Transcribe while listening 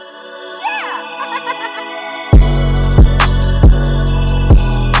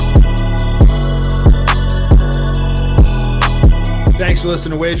Thanks for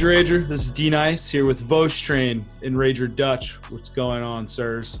listening to Wager Rager. This is D Nice here with Vostrain in Rager Dutch. What's going on,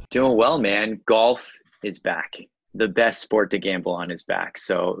 sirs? Doing well, man. Golf is back. The best sport to gamble on is back.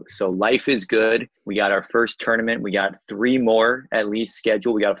 So life is good. We got our first tournament. We got 3 more at least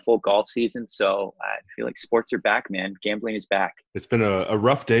scheduled. We got a full golf season. So I feel like sports are back, man. Gambling is back. It's been a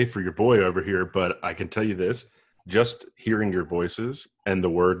rough day for your boy over here, but I can tell you this, just hearing your voices and the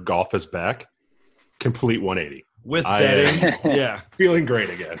word golf is back, complete 180. With betting, yeah. Feeling great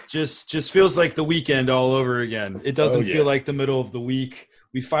again. Just feels like the weekend all over again. It doesn't feel like the middle of the week.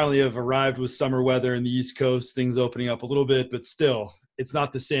 We finally have arrived with summer weather in the East Coast, things opening up a little bit, but still, it's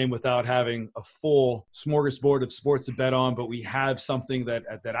not the same without having a full smorgasbord of sports to bet on. But we have something that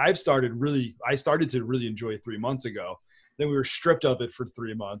I started to really enjoy 3 months ago. Then we were stripped of it for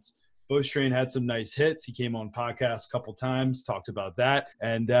 3 months. Vostrain had some nice hits. He came on podcast a couple times, talked about that.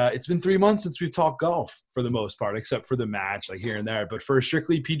 And it's been 3 months since we've talked golf for the most part, except for the match, like here and there. But for a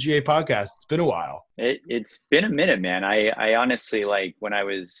strictly PGA podcast, it's been a while. It's been a minute, man. I honestly, like, when I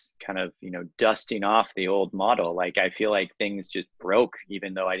was kind of, dusting off the old model, like, I feel like things just broke,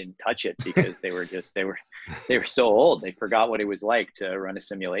 even though I didn't touch it, because they were so old. They forgot what it was like to run a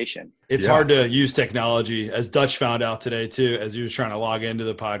simulation. It's hard to use technology, as Dutch found out today too, as he was trying to log into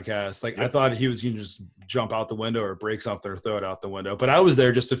the podcast. Like, I thought he was going to just jump out the window or break something or throw it out the window. But I was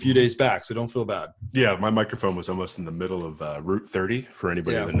there just a few days back, so don't feel bad. Yeah, my microphone was almost in the middle of Route 30 for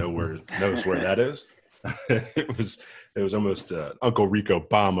anybody that knows where that is. It was almost Uncle Rico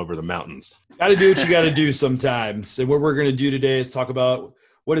bomb over the mountains. Got to do what you got to do sometimes. And what we're going to do today is talk about,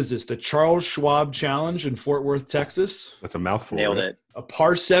 what is this? The Charles Schwab Challenge in Fort Worth, Texas. That's a mouthful. Nailed it. A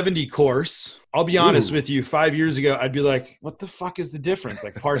par 70 course. I'll be honest with you. 5 years ago, I'd be like, what the fuck is the difference?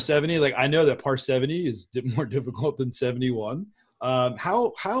 Like, par 70, like, I know that par 70 is more difficult than 71.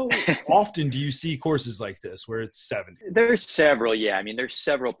 How often do you see courses like this where it's 70? There's several, yeah. I mean, there's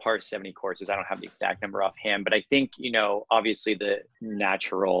several par 70 courses. I don't have the exact number offhand, but I think, obviously the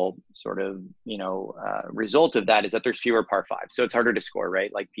natural sort of, result of that is that there's fewer par 5s. So it's harder to score,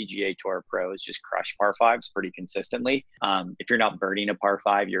 right? Like PGA Tour pros just crush par 5s pretty consistently. If you're not birding a par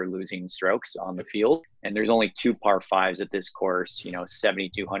 5, you're losing strokes on the field. And there's only 2 par 5s at this course,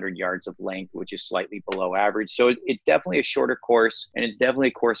 7,200 yards of length, which is slightly below average. So it's definitely a shorter course, and it's definitely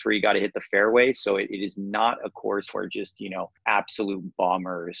a course where you got to hit the fairway. So it is not a course where just, absolute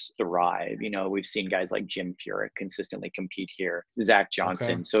bombers thrive. We've seen guys like Jim Furyk consistently compete here, Zach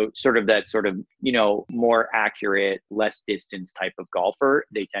Johnson. Okay. So sort of that sort of, more accurate, less distance type of golfer,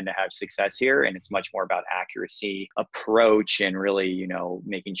 they tend to have success here. And it's much more about accuracy, approach, and really,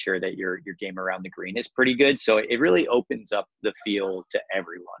 making sure that your game around the green is pretty good. So it really opens up the field to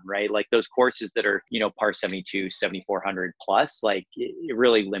everyone, right? Like those courses that are, par 72, 7,400 plus, like it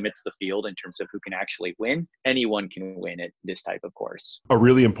really limits the field in terms of who can actually win. Anyone can win at this type of course. A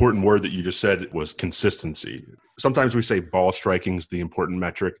really important word that you just said was consistency. Sometimes we say ball striking is the important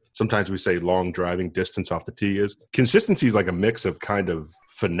metric. Sometimes we say long driving distance off the tee is. Consistency is like a mix of kind of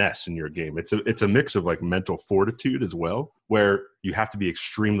finesse in your game. It's a mix of like mental fortitude as well, where you have to be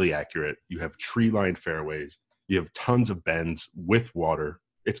extremely accurate. You have tree-lined fairways. You have tons of bends with water.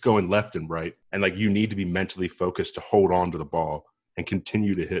 It's going left and right. And like you need to be mentally focused to hold on to the ball and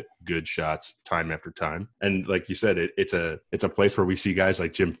continue to hit good shots time after time. And like you said, it's a place where we see guys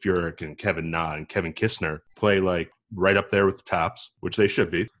like Jim Furyk and Kevin Na and Kevin Kisner play like right up there with the tops, which they should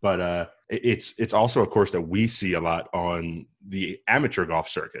be. But it's also a course that we see a lot on the amateur golf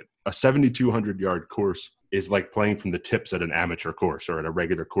circuit. A 7,200 yard course is like playing from the tips at an amateur course or at a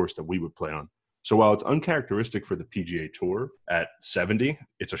regular course that we would play on. So while it's uncharacteristic for the PGA Tour at 70,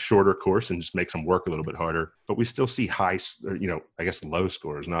 it's a shorter course and just makes them work a little bit harder. But we still see I guess low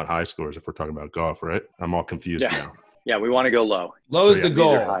scores, not high scores if we're talking about golf, right? I'm all confused now. Yeah, we want to go low. Low is the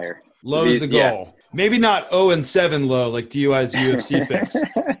goal. Low is the goal. Yeah. Maybe not 0-7 low like DUI's UFC picks.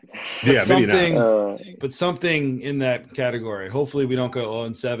 Yeah, maybe not. But something in that category. Hopefully we don't go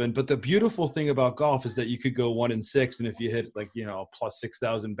 0-7. But the beautiful thing about golf is that you could go 1-6, and if you hit like a plus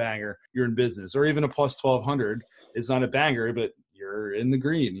 6,000 banger, you're in business. Or even a plus 1,200 is not a banger, but you're in the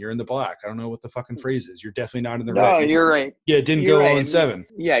green, you're in the black. I don't know what the fucking phrase is. You're definitely not in the red. No, you're right. Yeah, it didn't go 0-7.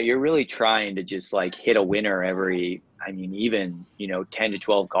 Yeah, you're really trying to just like hit a winner every, even 10 to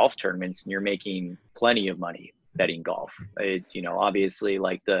 12 golf tournaments, and you're making plenty of money betting golf. It's, obviously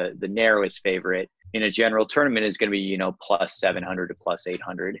like the narrowest favorite in a general tournament is going to be, plus 700 to plus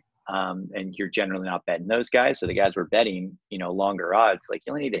 800. And you're generally not betting those guys. So the guys we're betting, longer odds, like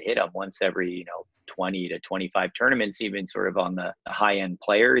you only need to hit them once every, 20 to 25 tournaments, even sort of on the high end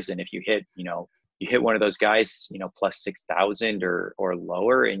players. And if you hit, you hit one of those guys, plus 6,000 or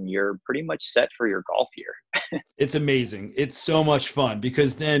lower, and you're pretty much set for your golf year. It's amazing. It's so much fun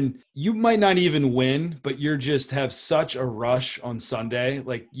because then you might not even win, but you're just have such a rush on Sunday.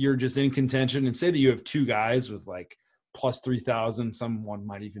 Like you're just in contention, and say that you have two guys with like plus 3,000. Someone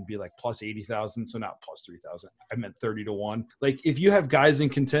might even be like plus 80,000. So not plus 3,000. I meant 30-1. Like if you have guys in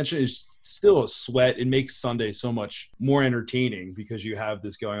contention, it's still a sweat. It makes Sunday so much more entertaining because you have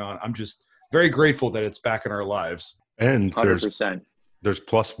this going on. I'm just very grateful that it's back in our lives. And 100%. There's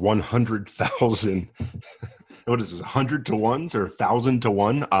plus 100,000. What is this, 100 to 1s or 1,000 to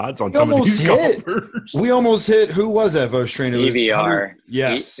 1 odds on some of these golfers? We almost hit. Who was that, Vost Trainer? EVR.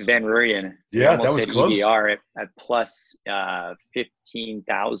 Yes. Van Rooyen. Yeah, that was close. EVR at plus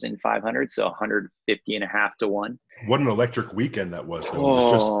 15,500, so 150.5 to 1. What an electric weekend that was, though. It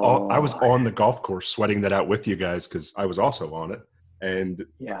was just I was on the golf course sweating that out with you guys because I was also on it. And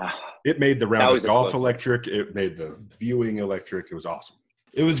yeah, it made the round of golf electric. It made the viewing electric. It was awesome.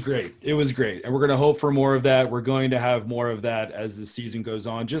 It was great. It was great. And we're going to hope for more of that. We're going to have more of that as the season goes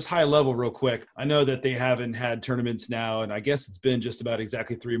on. Just high level real quick. I know that they haven't had tournaments now, and I guess it's been just about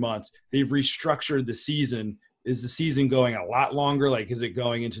exactly 3 months. They've restructured the season. Is the season going a lot longer? Like, is it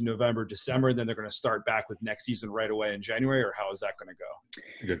going into November, December, and then they're going to start back with next season right away in January, or how is that going to go?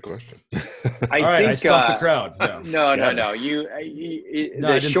 Good question. All right, I stumped the crowd. No.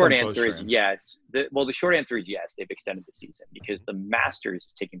 The short answer is yes. The short answer is yes. They've extended the season because the Masters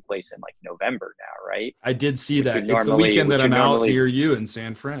is taking place in like November now, right? I did see that. It's the weekend that I'm out near you in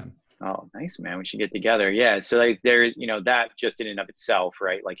San Fran. Oh, nice, man. We should get together. Yeah. So like there's, that just in and of itself,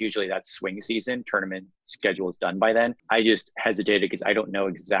 right? Like usually that's swing season, tournament schedule is done by then. I just hesitated because I don't know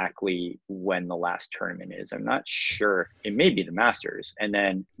exactly when the last tournament is. I'm not sure. It may be the Masters. And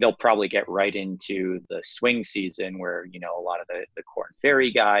then they'll probably get right into the swing season where, a lot of the Korn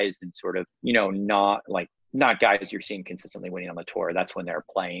Ferry guys and sort of, not guys you're seeing consistently winning on the tour. That's when they're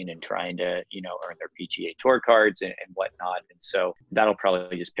playing and trying to, earn their PGA Tour cards and whatnot. And so that'll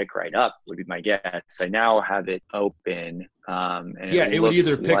probably just pick right up, would be my guess. I now have it open. It would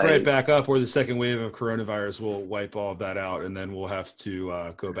either pick right back up or the second wave of coronavirus will wipe all of that out. And then we'll have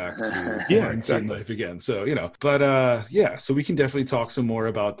to go back to quarantine life again. So, so we can definitely talk some more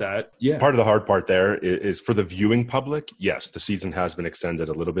about that. Yeah. Part of the hard part there is for the viewing public. Yes, the season has been extended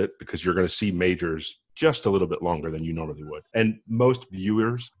a little bit because you're going to see majors just a little bit longer than you normally would. And most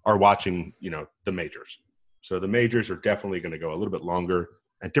viewers are watching, the majors. So the majors are definitely going to go a little bit longer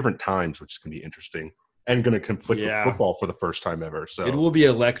at different times, which is going to be interesting and going to conflict with football for the first time ever. So it will be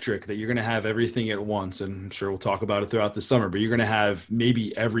electric that you're going to have everything at once. And I'm sure we'll talk about it throughout the summer, but you're going to have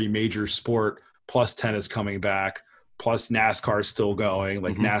maybe every major sport plus tennis coming back, plus NASCAR still going,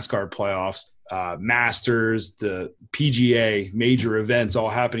 like NASCAR playoffs. Masters, the PGA, major events all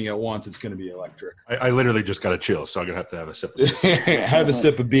happening at once. It's going to be electric. I literally just got a chill, so I'm going to have a sip of beer. Have a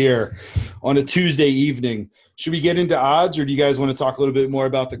sip of beer on a Tuesday evening. Should we get into odds, or do you guys want to talk a little bit more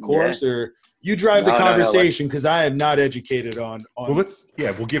about the course? Or you drive the conversation because I am not educated on. Well,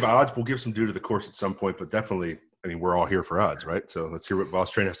 we'll give odds. We'll give some due to the course at some point, but definitely, we're all here for odds, right? So let's hear what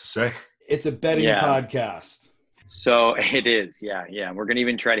Vost Trainer has to say. It's a betting podcast. So it is, yeah. We're going to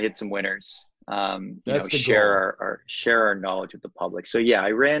even try to hit some winners. Share our knowledge with the public. So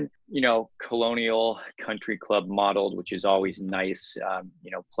I ran, Colonial Country Club modeled, which is always nice.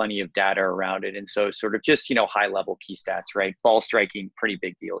 Plenty of data around it. And so sort of just, high level key stats, right? Ball striking, pretty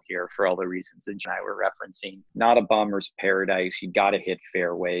big deal here for all the reasons that John and I were referencing. Not a bomber's paradise. You got to hit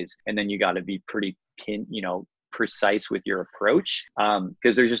fairways, and then you got to be pretty precise with your approach,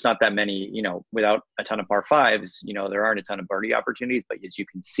 because there's just not that many, without a ton of par fives, there aren't a ton of birdie opportunities, but as you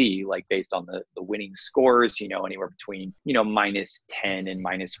can see, like based on the winning scores, anywhere between, minus 10 and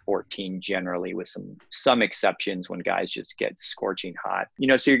minus 14 generally, with some exceptions when guys just get scorching hot,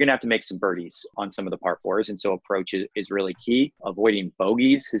 so you're going to have to make some birdies on some of the par fours. And so approach is really key. Avoiding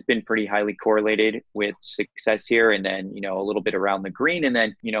bogeys has been pretty highly correlated with success here. And then, a little bit around the green, and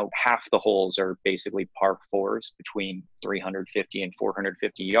then, half the holes are basically par fours between 350 and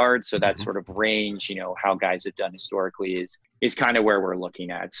 450 yards. So that sort of range, how guys have done historically is kind of where we're looking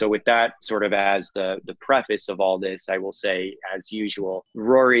at. So with that sort of as the preface of all this, I will say, as usual,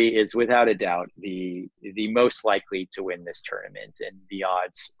 Rory is without a doubt the most likely to win this tournament, and the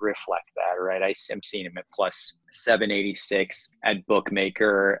odds reflect that, right? I'm seeing him at plus 786 at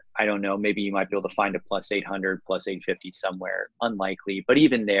Bookmaker. I don't know, maybe you might be able to find a plus 800, plus 850 somewhere. Unlikely, but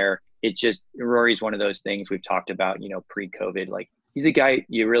even there, Rory's one of those things we've talked about, pre-COVID, like he's a guy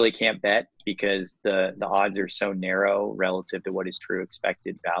you really can't bet because the odds are so narrow relative to what his true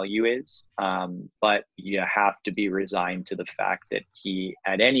expected value is. But you have to be resigned to the fact that he,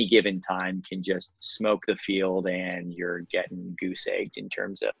 at any given time, can just smoke the field, and you're getting goose egged in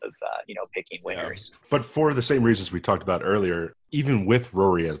terms of picking winners. Yeah. But for the same reasons we talked about earlier, even with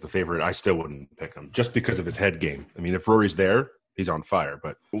Rory as the favorite, I still wouldn't pick him just because of his head game. I mean, if Rory's there, he's on fire.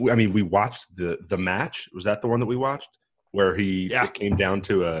 But I mean, we watched the match. Was that the one that we watched? Where it came down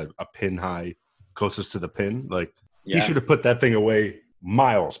to a pin high closest to the pin. Like, he should have put that thing away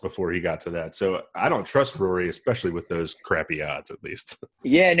miles before he got to that. So I don't trust Rory, especially with those crappy odds, at least.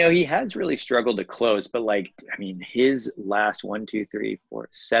 Yeah, no, he has really struggled to close. But his last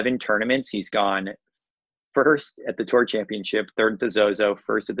 7 tournaments, he's gone first at the Tour Championship, third at the Zozo,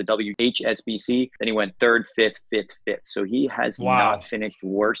 first at the WHSBC. Then he went third, fifth. So he has not finished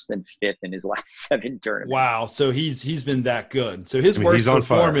worse than fifth in his last 7 tournaments. Wow. So he's been that good. So his worst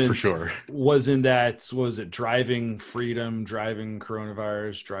performance for sure was in that, was it driving freedom, driving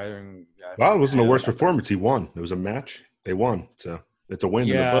coronavirus, driving? Well, it wasn't a worst performance. He won. It was a match. They won. So it's a win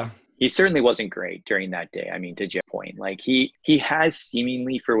in the book. He certainly wasn't great during that day. I mean, to Jeff's point, like he has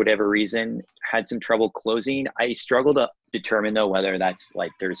seemingly, for whatever reason, had some trouble closing. I struggle to determine, though, whether that's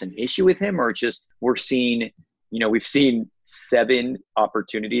like there's an issue with him or just we've seen 7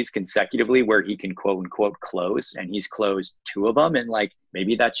 opportunities consecutively where he can quote unquote close, and he's closed 2 of them. And like,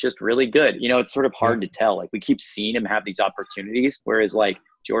 maybe that's just really good. It's sort of hard to tell. Like, we keep seeing him have these opportunities, whereas like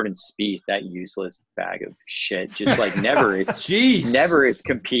Jordan Spieth, that useless bag of shit, just like never is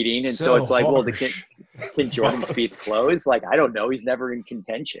competing. And so it's like, harsh. Well, can Jordan Spieth close? Like, I don't know. He's never in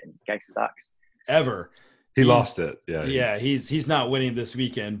contention. Guy sucks. Ever. He lost it. Yeah. Yeah. He's not winning this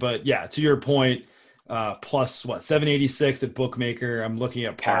weekend, but yeah, to your point, plus 786 at bookmaker. I'm looking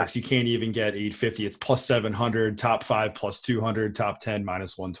at Parks. You can't even get 850. It's plus 700, top 5 plus 200, top 10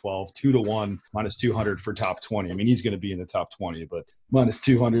 minus 112, 2-1 minus 200 for top 20. I mean, he's going to be in the top 20, but minus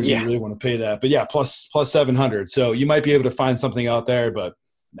 200, you really want to pay that. But yeah, plus 700. So you might be able to find something out there, but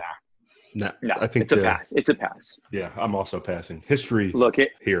nah. No, I think it's a pass. It's a pass. Yeah, I'm also passing. History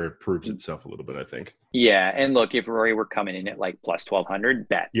here proves itself a little bit, I think. Yeah, and look, if Rory were coming in at like plus 1,200,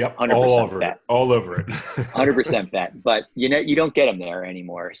 bet. Yep, 100% bet. All over it. 100% bet. But you don't get him there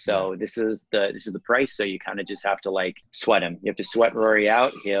anymore. So this is the price. So you kind of just have to like sweat him. You have to sweat Rory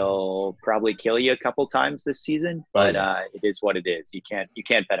out. He'll probably kill you a couple times this season, but it is what it is. You can't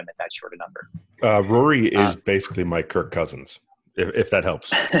bet him at that short a number. Rory is basically my Kirk Cousins. If that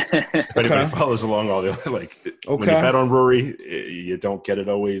helps. If anybody follows along all the when you bet on Rory, you don't get it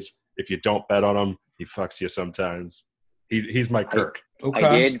always. If you don't bet on him, he fucks you sometimes. He's my Kirk.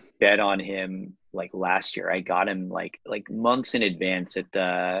 I did bet on him like last year. I got him like months in advance at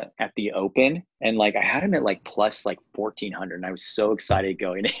the Open, and like I had him at like plus like 1,400, and I was so excited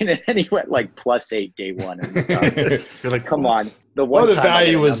going in, and then he went like plus 8 day one. And you're like, come on. The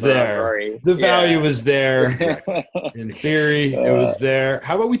value was there. The value was there. In theory, it was there.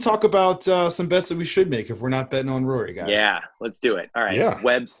 How about we talk about some bets that we should make if we're not betting on Rory, guys? Yeah, let's do it. All right. Yeah.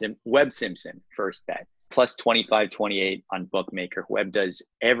 Webb Simpson, first bet. Plus 25-28 on bookmaker. Webb does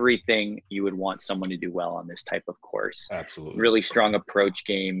everything you would want someone to do well on this type of course. Absolutely. Really strong approach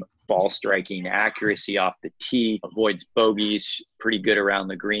game, ball striking, accuracy off the tee, avoids bogeys, pretty good around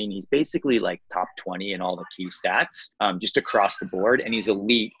the green. He's basically like top 20 in all the key stats, just across the board. And he's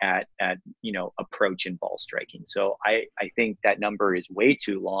elite at approach and ball striking. So I think that number is way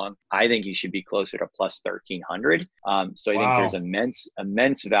too long. I think he should be closer to plus 1,300. So I think there's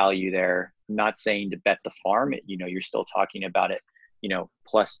immense value there. I'm not saying to bet the farm. You're still talking about it,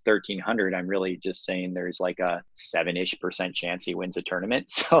 plus 1,300. I'm really just saying there's like a 7-ish% chance he wins a tournament.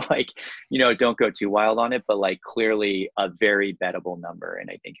 So don't go too wild on it, but like clearly a very bettable number. And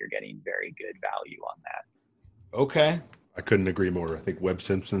I think you're getting very good value on that. Okay. I couldn't agree more. I think Webb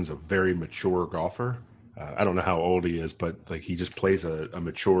Simpson's a very mature golfer. I don't know how old he is, but like he just plays a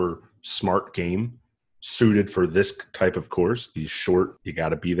mature, smart game suited for this type of course. These short, you got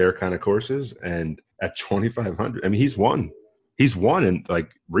to be there kind of courses. And at 2,500, I mean, he's won in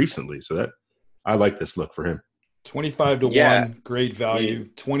like recently. So that I like this look for him. 25-1, great value.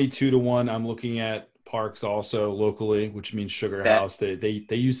 22-1. I'm looking at Parks also locally, which means Sugar House. They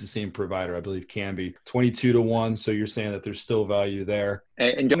use the same provider, I believe, Canby. 22-1. So you're saying that there's still value there.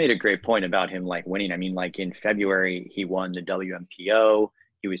 And Joe made a great point about him like winning. I mean, like in February, he won the WMPO.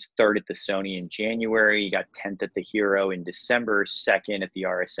 He was third at the Sony in January. He got 10th at the Hero in December, second at the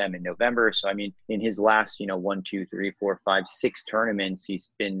RSM in November. So, I mean, in his last, 1, 2, 3, 4, 5, 6 tournaments, he's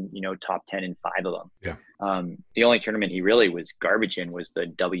been, top 10 in 5 of them. Yeah. The only tournament he really was garbage in was the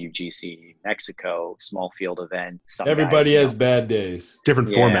WGC Mexico small field event. Everybody has bad days. Different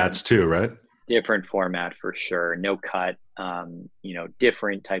formats too, right? Different format for sure. No cut,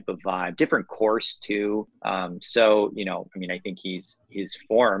 different type of vibe, different course too. So, I think his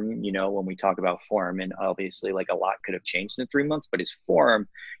form, when we talk about form, and obviously like a lot could have changed in 3 months, but his form,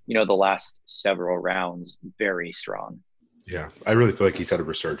 the last several rounds, very strong. Yeah. I really feel like he's had a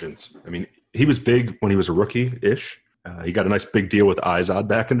resurgence. I mean, he was big when he was a rookie-ish. He got a nice big deal with Izod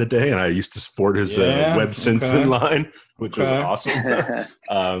back in the day, and I used to sport his Webb Simpson line, which was awesome.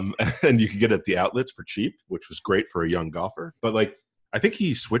 And you could get it at the outlets for cheap, which was great for a young golfer. But I think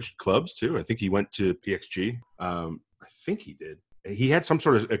he switched clubs too. I think he went to PXG. I think he did. He had some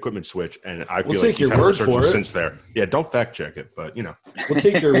sort of equipment switch, and I feel like he's had a resurgence since there. Yeah, don't fact check it, but We'll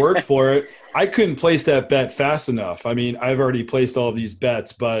take your word for it. I couldn't place that bet fast enough. I mean, I've already placed all of these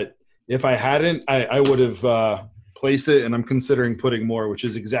bets, but if I hadn't, I would have place it, and I'm considering putting more, which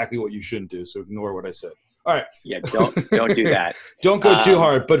is exactly what you shouldn't do. So ignore what I said. All right. Yeah, don't do that. Don't go too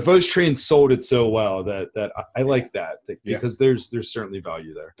hard. But VoteStrain sold it so well that I like that because there's certainly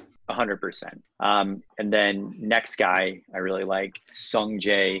value there. 100%. And then next guy I really like, Sung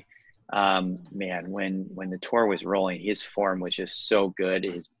Jae. Man, when the tour was rolling, his form was just so good.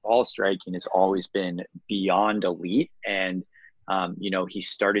 His ball striking has always been beyond elite, and he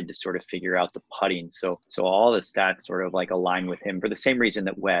started to sort of figure out the putting. So all the stats sort of like align with him for the same reason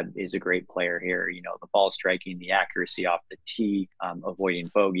that Webb is a great player here. The ball striking, the accuracy off the tee, avoiding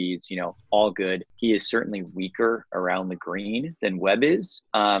bogeys, all good. He is certainly weaker around the green than Webb is.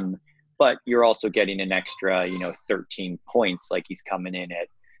 But you're also getting an extra, 13 points. Like he's coming in at,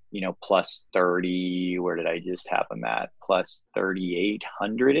 plus 30. Where did I just have him at? Plus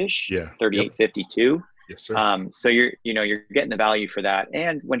 3,800-ish. Yeah. 3,852. Yes, sir. So you're getting the value for that.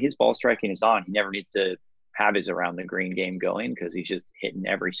 And when his ball striking is on, he never needs to have his around the green game going because he's just hitting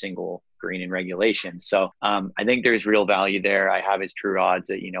every single green in regulation. So I think there's real value there. I have his true odds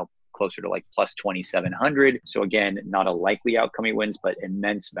at, closer to like plus 2,700. So again, not a likely outcome he wins, but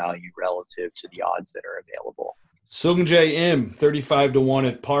immense value relative to the odds that are available. Sung Jae Im, 35-1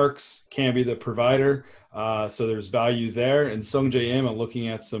 at Parx, can be the provider. So there's value there. And Sung Jae Im, I'm looking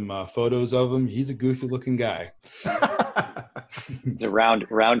at some photos of him. He's a goofy looking guy. He's a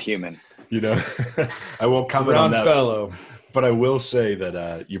round human. I won't comment on that. Fellow. But I will say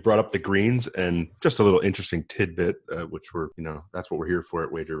that you brought up the greens, and just a little interesting tidbit, which that's what we're here for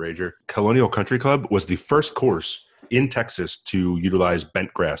at Wager Rager. Colonial Country Club was the first course in Texas to utilize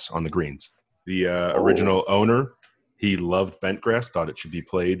bent grass on the greens. The original owner, he loved bent grass, thought it should be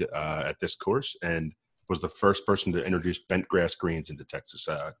played at this course, and was the first person to introduce bent grass greens into Texas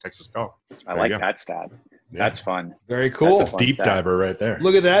golf. I like that stat. Yeah. That's fun. Very cool. Deep diver right there.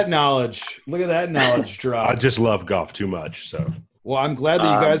 Look at that knowledge. Drop. I just love golf too much. So. Well, I'm glad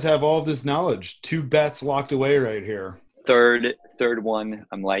that you guys have all of this knowledge. 2 bets locked away right here. Third one,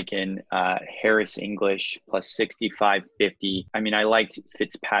 I'm liking Harris English plus 6,550. I mean, I liked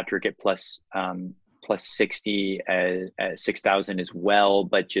Fitzpatrick at plus 60 at 6,000 as well,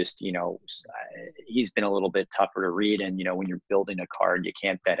 but just he's been a little bit tougher to read, and when you're building a card, you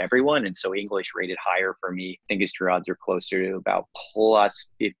can't bet everyone, and so English rated higher for me. I think his true odds are closer to about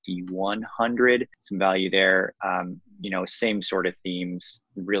plus 5,100. Some value there. Same sort of themes.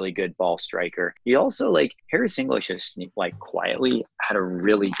 Really good ball striker. He also Harris English has quietly had a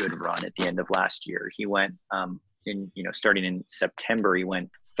really good run at the end of last year. He went starting in September, he went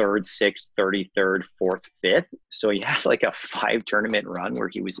 3rd, 6th, 33rd, 4th, 5th. So he had a 5 tournament run where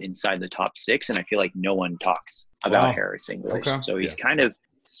he was inside the top 6. And I feel like no one talks about Harris English. Okay. So he's kind of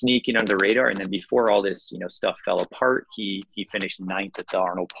sneaking under the radar. And then before all this, stuff fell apart, he finished 9th at the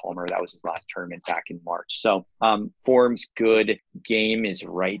Arnold Palmer. That was his last tournament back in March. So form's good. Game is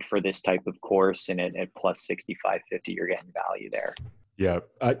right for this type of course. And at plus 6,550, you're getting value there. Yeah.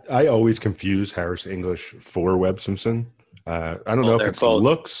 I always confuse Harris English for Webb Simpson. I don't know if it's both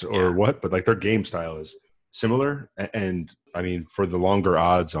looks or what, but their game style is similar. And I mean, for the longer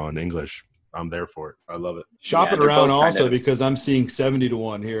odds on English, I'm there for it. I love it. Shop it around also because I'm seeing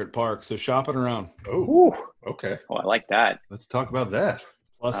 70-1 here at Park. So shop it around. Oh, okay. Oh, I like that. Let's talk about that.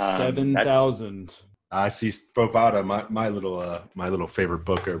 Plus 7,000. I see Bovada, my little favorite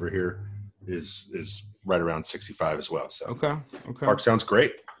book over here is right around 65 as well. So okay. Park sounds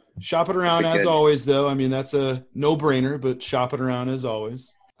great. Shop it around as always, though. I mean, that's a no-brainer, but shop it around as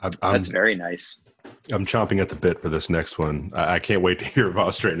always. That's very nice. I'm chomping at the bit for this next one. I can't wait to hear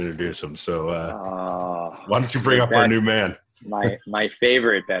Vostrate introduce him. So why don't you bring up our new man? My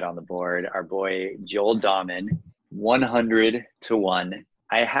favorite bet on the board, our boy Joel Dahmen, 100-1.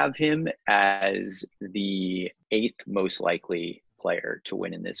 I have him as the 8th most likely player to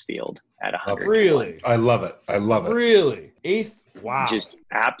win in this field at 100. Really? I love it. Really? 8th? Wow. Just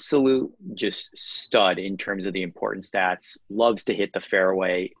absolute, just stud in terms of the important stats. Loves to hit the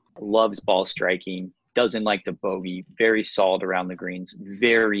fairway, loves ball striking, doesn't like to bogey, very solid around the greens,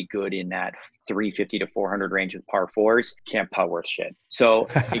 very good in that 350 to 400 range with par fours, can't putt worth shit. So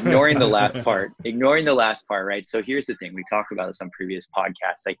ignoring the last part, right? So here's the thing. We talked about this on previous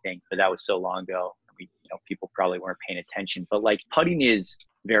podcasts, I think, but that was so long ago. People probably weren't paying attention, but like putting is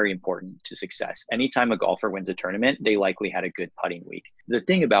very important to success. Anytime a golfer wins a tournament, they likely had a good putting week. The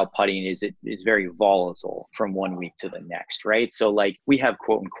thing about putting is it is very volatile from one week to the next, right? So like we have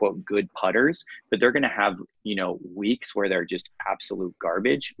quote unquote good putters, but they're going to have, weeks where they're just absolute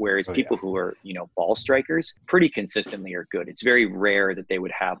garbage. Whereas people who are, ball strikers pretty consistently are good. It's very rare that they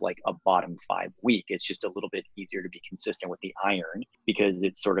would have like a bottom 5 week. It's just a little bit easier to be consistent with the iron because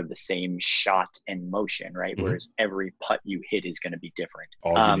it's sort of the same shot and motion, right? Mm-hmm. Whereas every putt you hit is going to be different.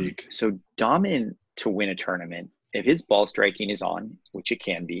 All unique. So Dahmen to win a tournament, if his ball striking is on, which it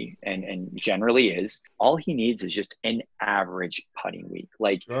can be, and generally is, all he needs is just an average putting week.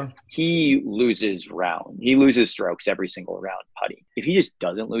 Like he loses strokes every single round putting. If he just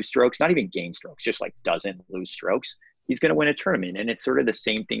doesn't lose strokes, not even gain strokes, just like doesn't lose strokes, he's going to win a tournament. And it's sort of the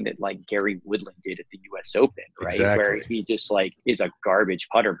same thing that like Gary Woodland did at the US Open, right? Exactly. Where he just like is a garbage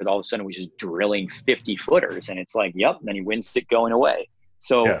putter, but all of a sudden we're just drilling 50 footers and it's like, yep. And then he wins it going away.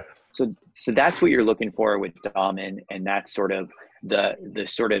 So that's what you're looking for with Dahmen, and that's sort of the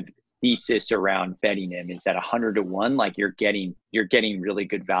sort of thesis around betting him is that 100-1, like you're getting really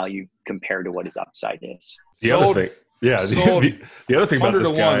good value compared to what his upside is. The other thing about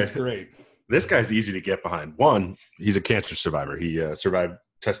this guy is great. This guy's easy to get behind. One, he's a cancer survivor. He survived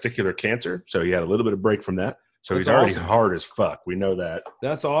testicular cancer, so he had a little bit of break from that. So he's already hard as fuck. We know that.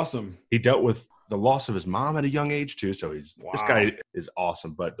 That's awesome. He dealt with the loss of his mom at a young age too. So this guy is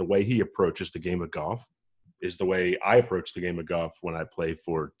awesome. But the way he approaches the game of golf is the way I approach the game of golf when I play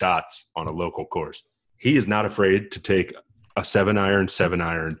for dots on a local course. He is not afraid to take a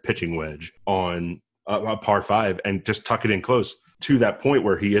 7-iron pitching wedge on a par 5 and just tuck it in close to that point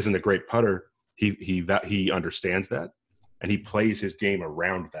where he isn't a great putter. He understands that, and he plays his game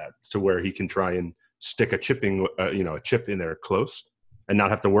around that to where he can try and stick a chip in there close and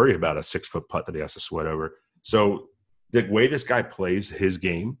not have to worry about a 6-foot putt that he has to sweat over. So the way this guy plays his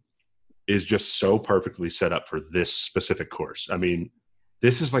game is just so perfectly set up for this specific course. I mean,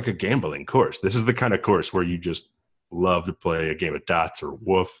 this is like a gambling course. This is the kind of course where you just love to play a game of dots or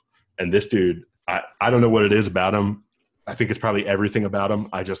woof. And this dude, I don't know what it is about him. I think it's probably everything about him.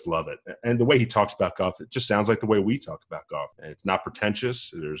 I just love it. And the way he talks about golf, it just sounds like the way we talk about golf. And it's not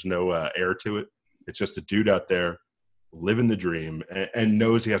pretentious. There's no air to it. It's just a dude out there living the dream and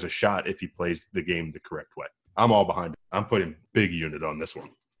knows he has a shot if he plays the game the correct way. I'm all behind it. I'm putting big unit on this one.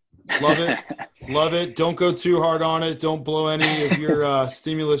 Love it. Love it. Don't go too hard on it. Don't blow any of your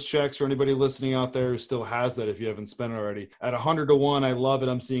stimulus checks for anybody listening out there who still has that if you haven't spent it already. At 100-1, I love it.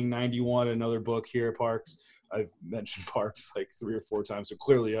 I'm seeing 91, another book here, Parks. I've mentioned Parks like 3 or 4 times, so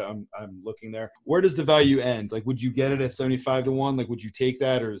clearly I'm looking there. Where does the value end? Like, would you get it at 75-1? Like, would you take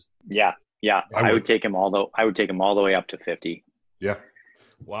that, or is? Yeah. I would take him all the way up to 50. Yeah.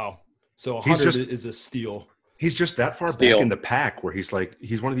 Wow. So 100 is a steal. He's just that far back in the pack where he's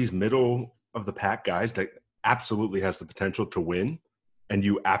one of these middle of the pack guys that absolutely has the potential to win, and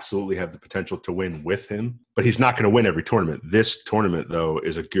you absolutely have the potential to win with him, but he's not going to win every tournament. This tournament though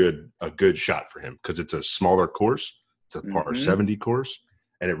is a good shot for him because it's a smaller course. It's a par 70 course,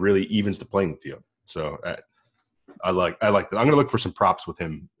 and it really evens the playing field. So I like that. I'm going to look for some props with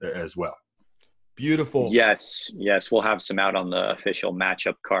him as well. Beautiful. Yes. We'll have some out on the official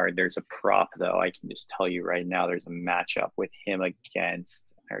matchup card. There's a prop, though. I can just tell you right now there's a matchup with him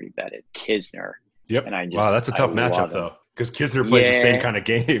against, I already bet it, Kisner. Yep. And that's a tough matchup, though, because Kisner plays the same kind of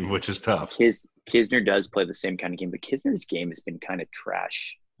game, which is tough. Kisner does play the same kind of game, but Kisner's game has been kind of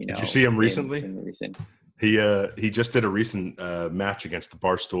trash. Did you see him recently? He just did a recent match against the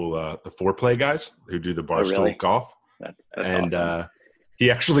Barstool, the Foreplay guys who do the Barstool golf. That's awesome. He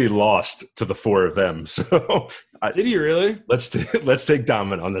actually lost to the 4 of them. So did he really? Let's take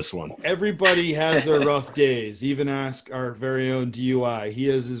Dahmen on this one. Everybody has their rough days. Even ask our very own DUI. He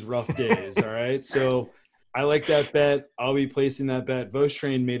has his rough days. All right. So I like that bet. I'll be placing that bet.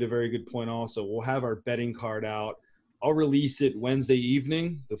 Vostrain made a very good point also. We'll have our betting card out. I'll release it Wednesday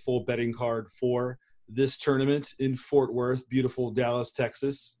evening, the full betting card for this tournament in Fort Worth, beautiful Dallas,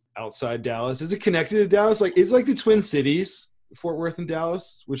 Texas, outside Dallas. Is it connected to Dallas? Like, it's like the Twin Cities, Fort Worth and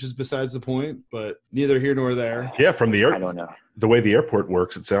Dallas, which is besides the point, but neither here nor there. Yeah, from the I don't know. The way the airport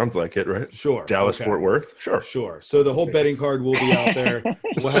works, it sounds like it, right? Sure. Dallas, okay. Fort Worth? Sure. So the whole betting card will be out there.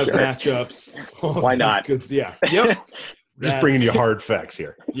 We'll have Sure. matchups. Why not? Yeah. Yep. Just bringing you hard facts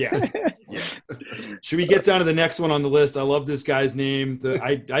here. Yeah. Should we get down to the next one on the list? I love this guy's name.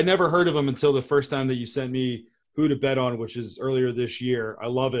 I never heard of him until the first time that you sent me who to bet on, which is earlier this year. I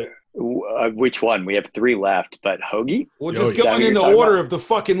love it. Which one? We have 3 left, but Hoagie? Well, just going in the order of the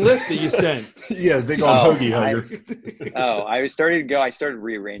fucking list that you sent. Yeah, big old Hoagie hugger. I started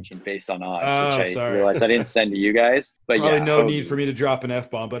rearranging based on odds, which I sorry. realized I didn't send to you guys. But Probably yeah, no Hoagie. need for me to drop an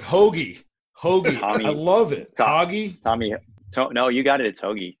F-bomb, but Hoagie. Tommy, I love it. Hoggy? No, you got it. It's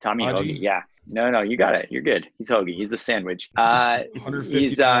Hoagie. Tommy Hoagie. Yeah. No, you got it. You're good. He's Hoagie. He's the sandwich. 150.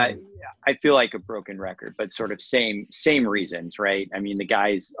 He's I feel like a broken record, but sort of same reasons, right? I mean,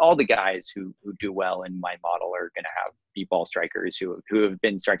 all the guys who do well in my model are going to be ball strikers who have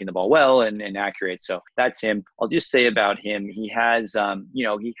been striking the ball well and accurate. So that's him. I'll just say about him, he has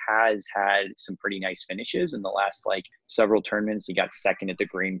had some pretty nice finishes in the last several tournaments. He got second at the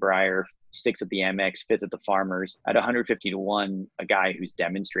Greenbrier, 6th at the Amex, 5th at the Farmers. At 150-1, a guy who's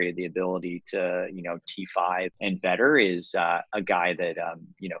demonstrated the ability to, T5 and better is a guy that,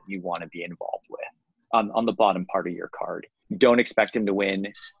 you want to be involved with on the bottom part of your card. Don't expect him to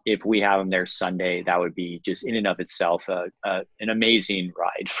win. If we have him there Sunday, that would be just in and of itself an amazing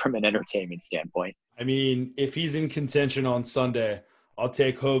ride from an entertainment standpoint. I mean, if he's in contention on Sunday, I'll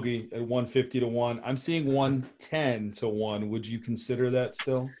take Hoagie at 150-1. I'm seeing 110-1. Would you consider that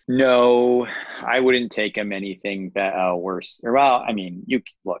still? No, I wouldn't take him anything worse. Well, I mean, do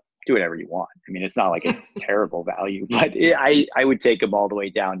whatever you want. I mean, it's not like it's terrible value, but I would take him all the way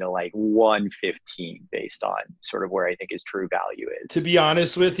down to 115 based on sort of where I think his true value is. To be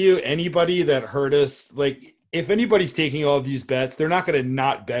honest with you, anybody that heard us, if anybody's taking all of these bets, they're not going to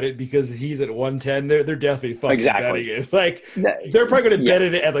not bet it because he's at 110. They're definitely fucking betting it. They're probably going to bet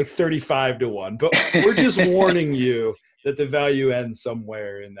it at 35-1. But we're just warning you that the value ends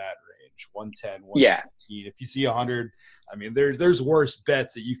somewhere in that range, 110, 115. Yeah. If you see 100, I mean, there's worse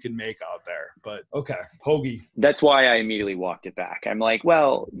bets that you can make out there. But okay, Hoagie. That's why I immediately walked it back. I'm like,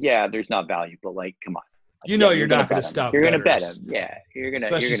 well, yeah, there's not value, but come on. You're not going to stop. You're going to bet him. Yeah,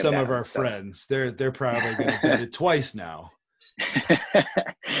 especially some of our friends. They're probably going to bet it twice now.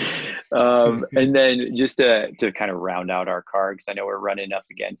 And then just to kind of round out our card, because I know we're running up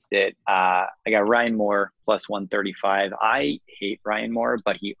against it. I got Ryan Moore plus 135. I hate Ryan Moore,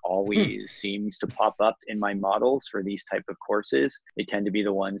 but he always seems to pop up in my models for these type of courses. They tend to be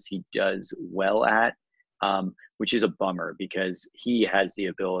the ones he does well at. Which is a bummer because he has the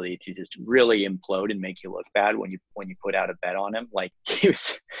ability to just really implode and make you look bad when you put out a bet on him.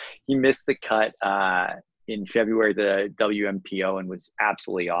 He missed the cut in February, the WMPO, and was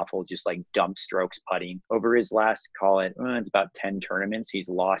absolutely awful, just dump strokes putting. Over his last, it's about 10 tournaments, he's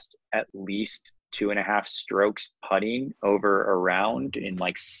lost at least 2.5 strokes putting over a round in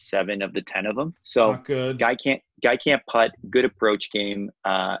 7 of the 10 of them. So not good. Guy can't putt, good approach game,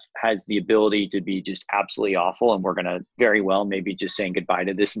 has the ability to be just absolutely awful. And we're going to very well maybe just saying goodbye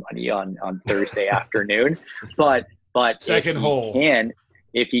to this money on Thursday afternoon. But second hole.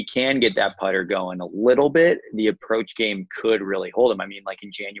 If he can get that putter going a little bit, the approach game could really hold him. I mean,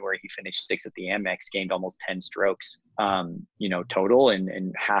 in January, he finished 6th at the Amex, gained almost 10 strokes, total,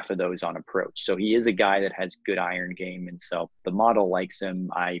 and half of those on approach. So he is a guy that has good iron game. And so the model likes him.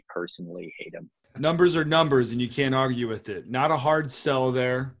 I personally hate him. Numbers are numbers, and you can't argue with it. Not a hard sell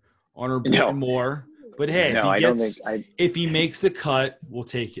there on our board more. But hey, if he makes the cut, we'll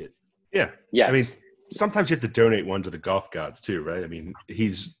take it. Yeah. Yes. I mean, sometimes you have to donate one to the golf gods too, right? I mean,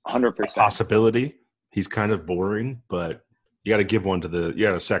 he's 100% a possibility. He's kind of boring, but you got to give one you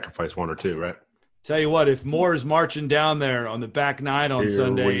got to sacrifice one or two, right? Tell you what, if Moore's marching down there on the back 9 on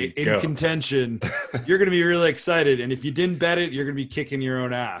Sunday in contention, you're going to be really excited. And if you didn't bet it, you're going to be kicking your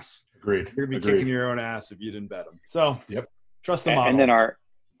own ass. Agreed. You're going to be kicking your own ass if you didn't bet him. So, trust the model. And then our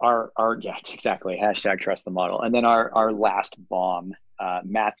exactly. # trust the model. And then our last bomb,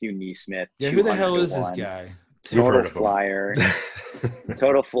 Matthew Neesmith. Yeah, who the hell is this guy? Total flyer.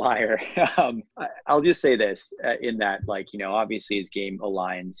 Total flyer. I'll just say this in that, obviously his game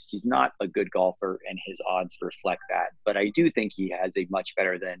aligns. He's not a good golfer and his odds reflect that. But I do think he has a much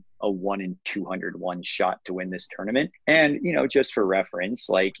better than a 1 in 201 shot to win this tournament. And, just for reference,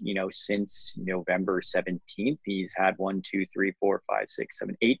 since November 17th, he's had 1, 2, 3, 4, 5, 6,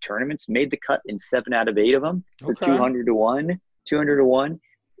 7, 8 tournaments, made the cut in 7 out of 8 of them for 200-1.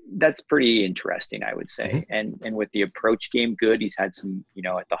 that's pretty interesting, I would say. And with the approach game good, he's had some,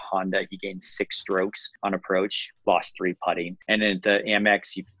 at the Honda, he gained 6 strokes on approach, lost 3 putting. And at the Amex,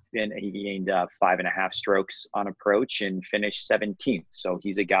 he gained 5.5 strokes on approach and finished 17th. So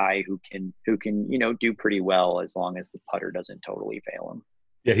he's a guy who can, do pretty well as long as the putter doesn't totally fail him.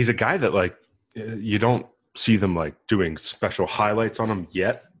 Yeah, he's a guy that like you don't see them like doing special highlights on him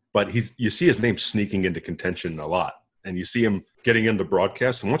yet, but you see his name sneaking into contention a lot, and you see him getting into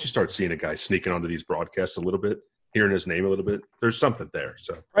broadcasts. And once you start seeing a guy sneaking onto these broadcasts a little bit, hearing his name a little bit, there's something there.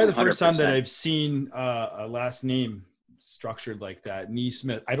 So probably the first 100%. Time that I've seen a last name structured like that,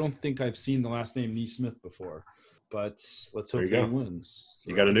 NeSmith. I don't think I've seen the last name NeSmith before, but let's hope that he wins.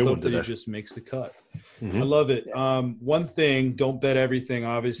 You got a new one today. He just makes the cut. I love it. One thing, don't bet everything,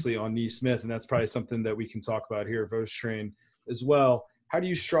 obviously, on NeSmith, and that's probably something that we can talk about here at VoceTrain as well. How do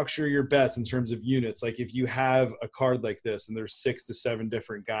you structure your bets in terms of units? Like if you have a card like this and there's 6 to 7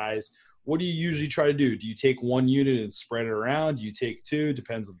 different guys, what do you usually try to do? Do you take one unit and spread it around? Do you take 2?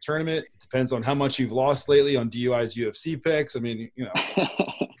 Depends on the tournament. It depends on how much you've lost lately on DUI's UFC picks. I mean,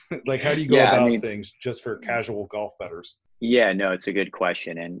 like how do you go about things just for casual golf bettors? Yeah, no, it's a good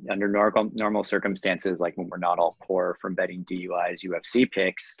question. And under normal circumstances, like when we're not all poor from betting DUI's UFC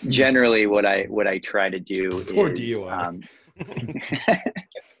picks, generally what I try to do poor is DUI.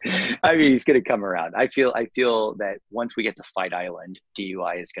 I mean, he's going to come around. I feel that once we get to Fight Island,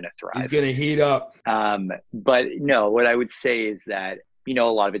 DUI is going to thrive. He's going to heat up. But no, what I would say is that, a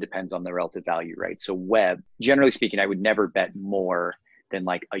lot of it depends on the relative value, right? So Webb, generally speaking, I would never bet more than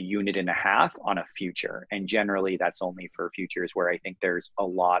like 1.5 units on a future. And generally that's only for futures where I think there's a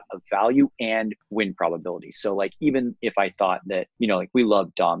lot of value and win probability. So like, even if I thought that, like we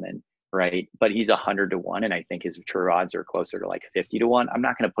love Dahmen, right? But he's 100-1, and I think his true odds are closer to like 50-1. I'm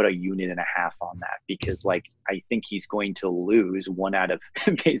not going to put 1.5 units on that because like I think he's going to lose 1 out of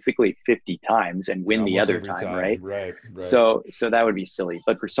basically 50 times and win the other time, right? Right. So that would be silly.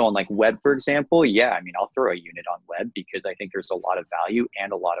 But for someone like Webb, for example, yeah, I mean, I'll throw 1 unit on Webb because I think there's a lot of value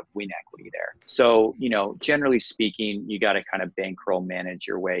and a lot of win equity there. So, generally speaking, you got to kind of bankroll manage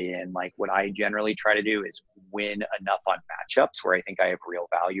your way in. Like what I generally try to do is win enough on matchups where I think I have real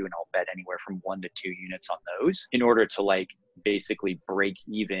value, and I'll bet anywhere from 1 to 2 units on those in order to like basically break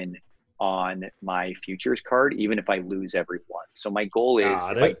even on my futures card, even if I lose every one. So my goal is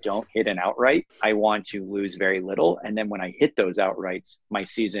if I don't hit an outright, I want to lose very little. And then when I hit those outrights, my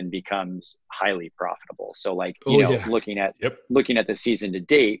season becomes highly profitable. So like, looking at the season to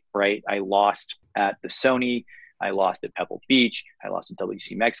date, right? I lost at the Sony, I lost at Pebble Beach, I lost at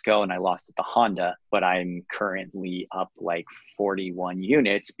WC Mexico, and I lost at the Honda, but I'm currently up like 41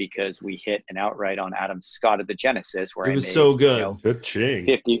 units because we hit an outright on Adam Scott at the Genesis where it was so good. Good ching.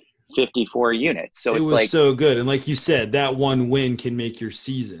 54 units. So it was like, so good. And like you said, that one win can make your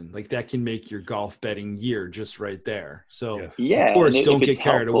season. Like that can make your golf betting year just right there. So of course, don't get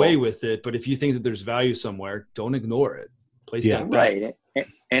carried away with it. But if you think that there's value somewhere, don't ignore it. Place that bet. Right.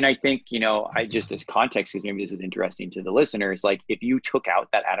 And I think, I just as context, because maybe this is interesting to the listeners, like if you took out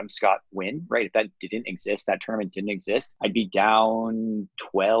that Adam Scott win, right, if that didn't exist, that tournament didn't exist, I'd be down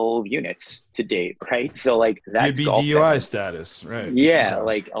 12 units to date, right? So like that's you'd be DUI status, right? Yeah,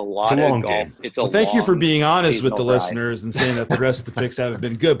 like a lot of golf. Game. It's a thank you for being honest with the ride. listeners and saying that the rest of the picks haven't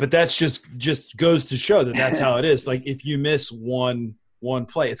been good, but that's just goes to show that that's how it is. Like if you miss one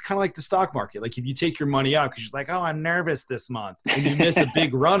play, it's kind of like the stock market. Like if you take your money out because you're like, oh, I'm nervous this month, and you miss a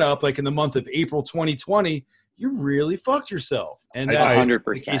big run up like in the month of April 2020, you really fucked yourself. And that's 100%.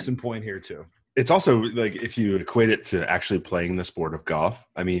 the case in point here too. It's also like if you equate it to actually playing the sport of golf,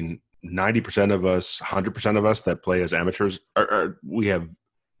 I mean, 90% of us, 100% of us that play as amateurs, we have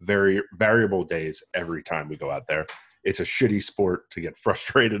very variable days every time we go out there. It's a shitty sport to get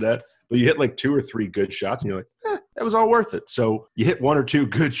frustrated at. But you hit like 2 or 3 good shots and you're like, that was all worth it. So you hit 1 or 2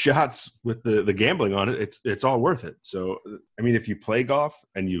 good shots with the gambling on it, it's all worth it. So, I mean, if you play golf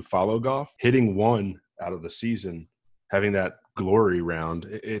and you follow golf, hitting 1 out of the season, having that glory round,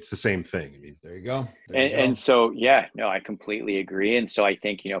 it's the same thing. I mean, there you go. And so, yeah, no, I completely agree. And so I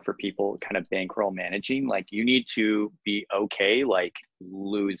think, for people kind of bankroll managing, like you need to be okay, like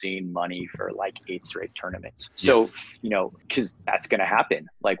losing money for like 8 straight tournaments. So, because that's going to happen.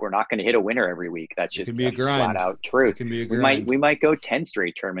 Like we're not going to hit a winner every week. That's just be a grind. Flat out truth. It can be a grind. We might go 10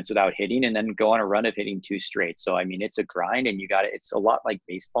 straight tournaments without hitting and then go on a run of hitting 2 straight. So, I mean, it's a grind and it's a lot like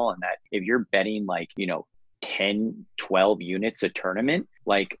baseball in that if you're betting like, 10, 12 units a tournament,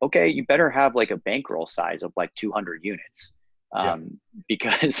 like, okay, you better have like a bankroll size of like 200 units.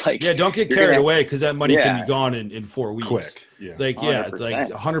 Because like, don't get carried away because that money can be gone in 4 weeks. Quick. Like, 100%. Like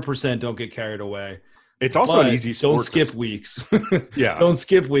 100% don't get carried away. It's also an easy sport. Don't skip weeks. Yeah. Don't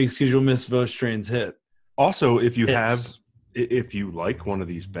skip weeks because you'll miss Vostrain's hit. Also, if you like one of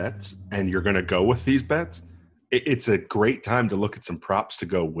these bets and you're going to go with these bets, it's a great time to look at some props to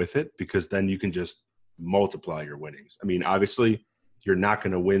go with it, because then you can just multiply your winnings. I mean, obviously, you're not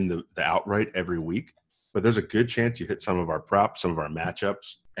going to win the outright every week, but there's a good chance you hit some of our props, some of our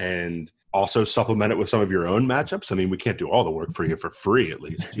matchups, and also supplement it with some of your own matchups. I mean, we can't do all the work for you for free, at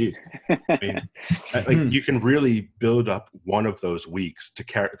least. Jeez. I mean, like, you can really build up one of those weeks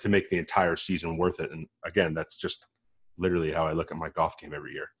to make the entire season worth it. And again, that's just literally how I look at my golf game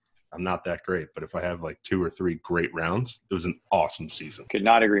every year. I'm not that great, but if I have like 2 or 3 great rounds, it was an awesome season. Could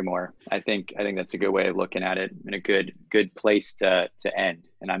not agree more. I think that's a good way of looking at it, and a good place to end.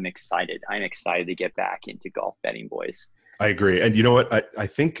 And I'm excited. I'm excited to get back into golf betting, boys. I agree. And you know what? I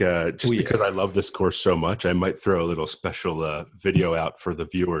think because I love this course so much, I might throw a little special video out for the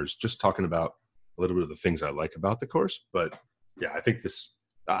viewers, just talking about a little bit of the things I like about the course. But yeah, I think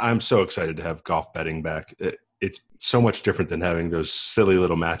I'm so excited to have golf betting back. It's so much different than having those silly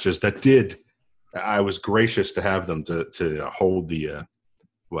little matches I was gracious to have them to hold the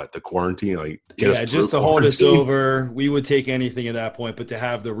quarantine, like just to hold us over. We would take anything at that point, but to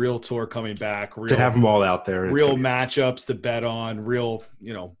have the real tour coming back, to have them all out there, real matchups to bet on, real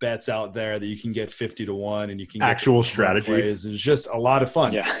bets out there that you can get 50 to 1, and you can get actual strategy. It's just a lot of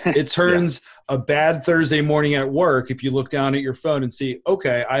fun. Yeah. It turns a bad Thursday morning at work, if you look down at your phone and see,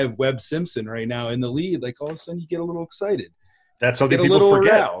 okay, I have Webb Simpson right now in the lead. Like, all of a sudden, you get a little excited. That's something people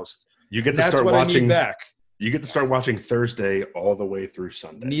forget. Aroused. You get to start watching back. You get to start watching Thursday all the way through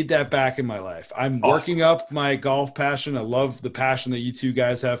Sunday. Need that back in my life. I'm working up my golf passion. I love the passion that you two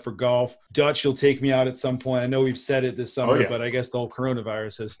guys have for golf. Dutch, you'll take me out at some point. I know we've said it this summer, but I guess the whole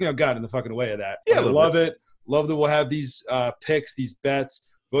coronavirus has gotten in the fucking way of that. Yeah, I love it. Love that we'll have these picks, these bets.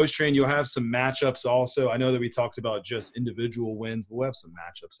 Vostrain, you'll have some matchups also. I know that we talked about just individual wins. We'll have some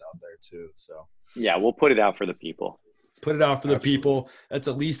matchups out there too. So yeah, we'll put it out for the people. Put it out for the people. That's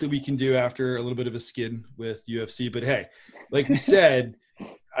at least that we can do after a little bit of a skid with UFC. But hey, like we said,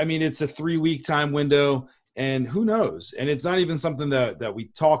 I mean, it's a 3-week time window, and who knows? And it's not even something that we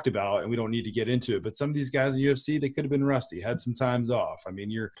talked about, and we don't need to get into it. But some of these guys in UFC, they could have been rusty, had some times off. I mean,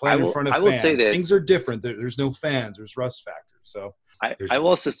 you're playing in front of fans. Say this. Things are different. There's no fans. There's rust factor. So I will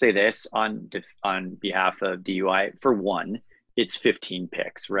also say this on behalf of DUI. For one, it's 15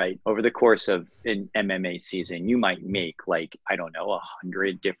 picks, right? Over the course of an MMA season, you might make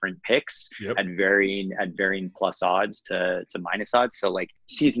 100 different picks at varying plus odds to minus odds. So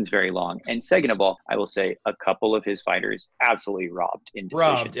season's very long. And second of all, I will say a couple of his fighters absolutely robbed in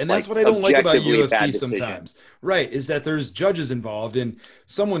decisions. And that's what I don't like about UFC sometimes. Right, is that there's judges involved, and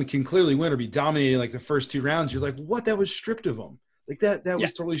someone can clearly win or be dominating the first 2 rounds. You're like, what? That was stripped of them. That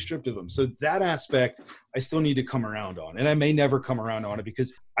was totally stripped of them. So that aspect I still need to come around on. And I may never come around on it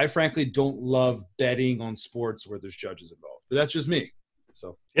because I frankly don't love betting on sports where there's judges involved. But that's just me.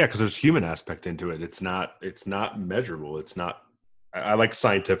 So yeah, because there's human aspect into it. It's not measurable. It's not I like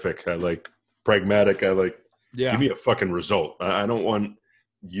scientific. I like pragmatic. I like give me a fucking result. I don't want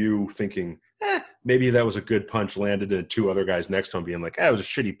you thinking, maybe that was a good punch landed and 2 other guys next to him being like, it was a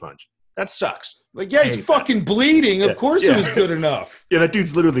shitty punch. That sucks. He's fucking bleeding. Of course it was good enough. Yeah, that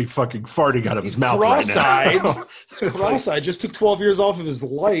dude's literally fucking farting out of his mouth cross-eyed. right now. Cross-eyed. Just took 12 years off of his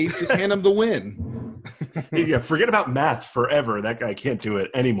life. Just hand him the win. Yeah, forget about math forever. That guy can't do it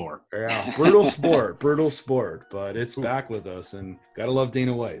anymore. Yeah, brutal sport. But it's back with us, and gotta love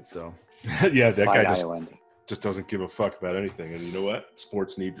Dana White. So yeah, that guy just doesn't give a fuck about anything. And you know what?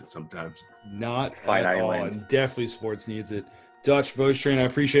 Sports needs it sometimes. Not at all. And definitely sports needs it. Dutch, Vostrain, I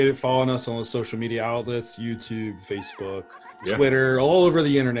appreciate it. Following us on the social media outlets, YouTube, Facebook, Twitter, all over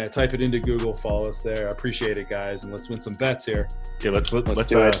the internet. Type it into Google, follow us there. I appreciate it, guys. And let's win some bets here. Yeah, let's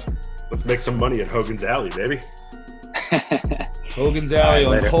make some money at Hogan's Alley, baby. Hogan's Alley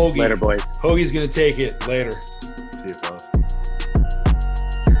on Hoagie. Later, boys. Hoagie's going to take it. Later. See you, fellas.